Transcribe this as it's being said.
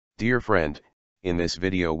Dear friend, in this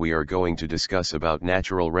video we are going to discuss about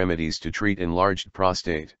natural remedies to treat enlarged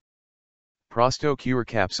prostate. Prostocure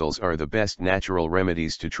capsules are the best natural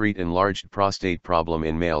remedies to treat enlarged prostate problem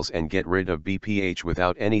in males and get rid of BPH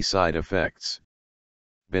without any side effects.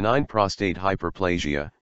 Benign prostate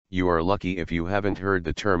hyperplasia, you are lucky if you haven't heard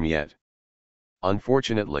the term yet.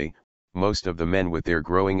 Unfortunately, most of the men with their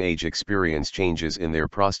growing age experience changes in their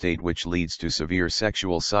prostate which leads to severe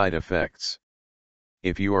sexual side effects.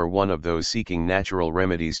 If you are one of those seeking natural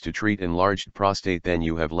remedies to treat enlarged prostate, then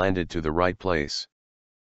you have landed to the right place.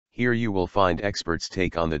 Here you will find experts'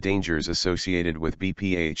 take on the dangers associated with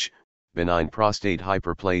BPH, benign prostate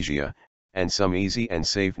hyperplasia, and some easy and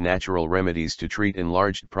safe natural remedies to treat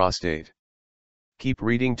enlarged prostate. Keep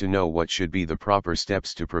reading to know what should be the proper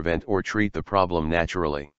steps to prevent or treat the problem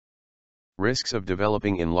naturally. Risks of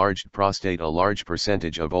developing enlarged prostate. A large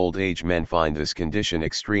percentage of old age men find this condition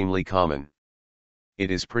extremely common. It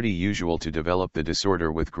is pretty usual to develop the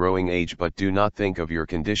disorder with growing age, but do not think of your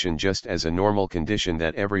condition just as a normal condition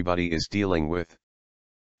that everybody is dealing with.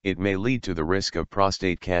 It may lead to the risk of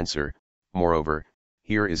prostate cancer. Moreover,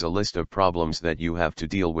 here is a list of problems that you have to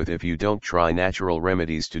deal with if you don't try natural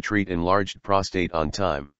remedies to treat enlarged prostate on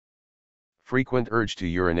time. Frequent urge to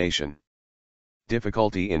urination.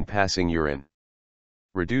 Difficulty in passing urine.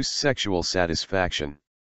 Reduced sexual satisfaction.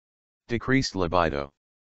 Decreased libido.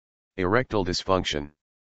 Erectile dysfunction.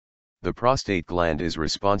 The prostate gland is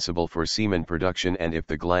responsible for semen production, and if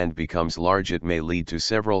the gland becomes large it may lead to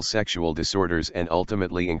several sexual disorders and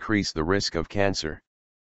ultimately increase the risk of cancer.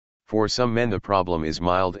 For some men the problem is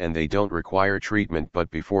mild and they don't require treatment, but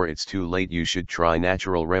before it's too late you should try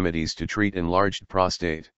natural remedies to treat enlarged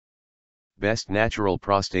prostate. Best natural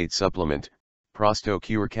prostate supplement,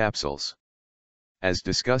 Prostocure capsules. As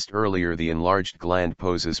discussed earlier, the enlarged gland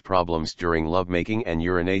poses problems during lovemaking and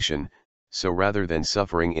urination, so rather than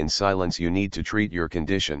suffering in silence you need to treat your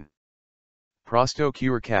condition.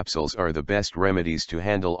 Prostocure capsules are the best remedies to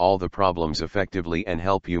handle all the problems effectively and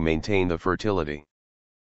help you maintain the fertility.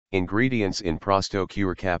 Ingredients in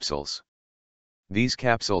Prostocure capsules. These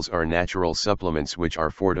capsules are natural supplements which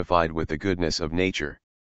are fortified with the goodness of nature.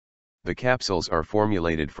 The capsules are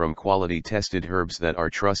formulated from quality tested herbs that are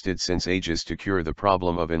trusted since ages to cure the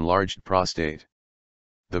problem of enlarged prostate.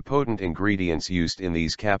 The potent ingredients used in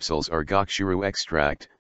these capsules are gokshuru extract,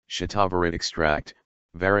 shatavari extract,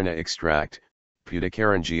 varana extract,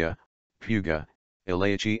 putacarangia, puga,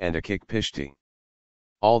 ilayachi and akik-pishti.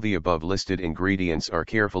 All the above listed ingredients are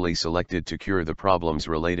carefully selected to cure the problems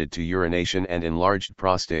related to urination and enlarged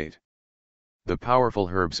prostate. The powerful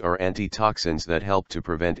herbs are antitoxins that help to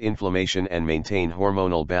prevent inflammation and maintain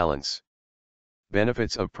hormonal balance.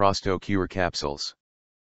 Benefits of Prostocure capsules.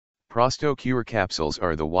 Prostocure capsules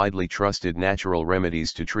are the widely trusted natural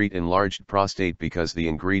remedies to treat enlarged prostate because the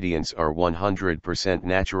ingredients are 100%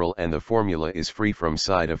 natural and the formula is free from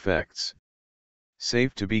side effects.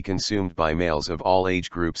 Safe to be consumed by males of all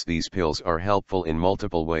age groups, these pills are helpful in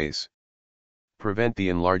multiple ways. Prevent the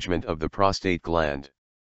enlargement of the prostate gland.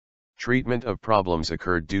 Treatment of problems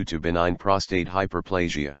occurred due to benign prostate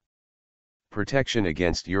hyperplasia. Protection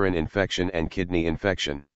against urine infection and kidney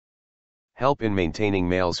infection. Help in maintaining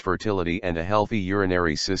males' fertility and a healthy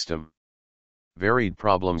urinary system. Varied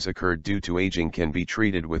problems occurred due to aging can be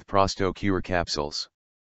treated with Prostocure capsules.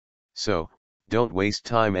 So, don't waste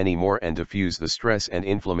time anymore and diffuse the stress and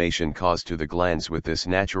inflammation caused to the glands with this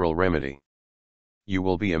natural remedy. You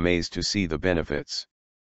will be amazed to see the benefits.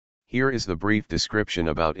 Here is the brief description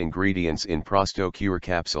about ingredients in Prostocure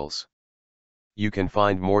capsules. You can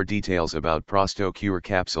find more details about Prostocure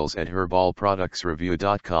capsules at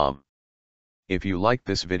herbalproductsreview.com. If you liked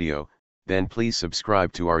this video, then please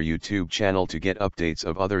subscribe to our YouTube channel to get updates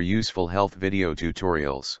of other useful health video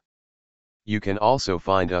tutorials. You can also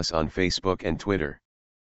find us on Facebook and Twitter.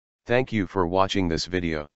 Thank you for watching this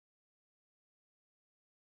video.